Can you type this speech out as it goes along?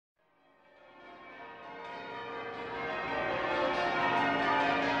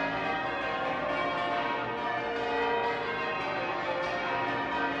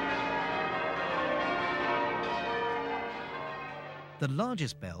The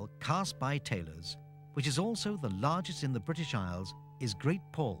largest bell cast by tailors, which is also the largest in the British Isles, is Great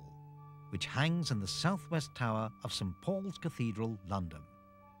Paul, which hangs in the southwest tower of St Paul's Cathedral, London.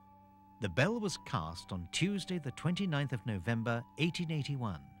 The bell was cast on Tuesday the 29th of November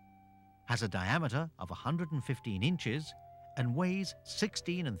 1881, has a diameter of 115 inches and weighs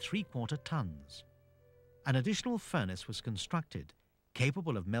 16 3/4 tons. An additional furnace was constructed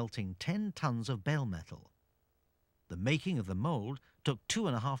capable of melting 10 tons of bell metal. The making of the mould took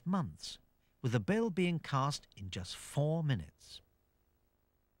 2.5 months, with the bell being cast in just 4 minutes.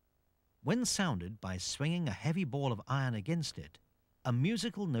 When sounded by swinging a heavy ball of iron against it, a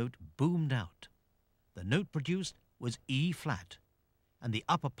musical note boomed out. The note produced was E flat, and the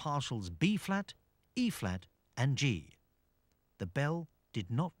upper partials B flat, E flat, and G. The bell did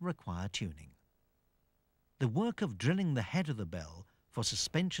not require tuning. The work of drilling the head of the bell for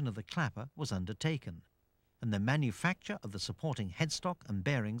suspension of the clapper was undertaken, and the manufacture of the supporting headstock and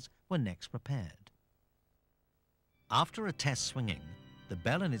bearings were next prepared. After a test swinging, the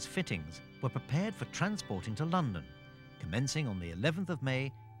bell and its fittings were prepared for transporting to London, commencing on the 11th of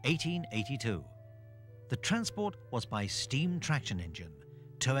May, 1882. The transport was by steam traction engine,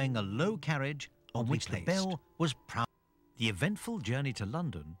 towing a low carriage on which the bell was proud. The eventful journey to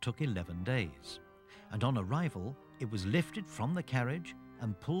London took 11 days, and on arrival it was lifted from the carriage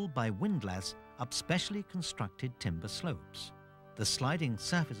and pulled by windlass up specially constructed timber slopes, the sliding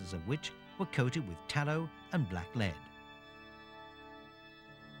surfaces of which were coated with tallow and black lead.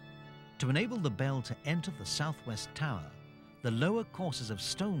 To enable the bell to enter the southwest tower, the lower courses of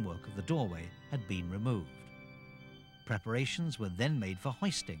stonework of the doorway had been removed. Preparations were then made for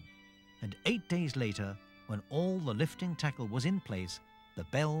hoisting, and 8 days later, when all the lifting tackle was in place, the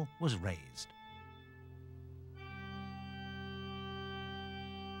bell was raised.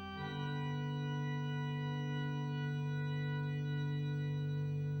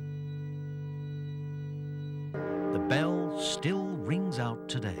 The bell still rings out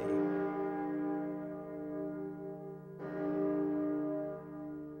today.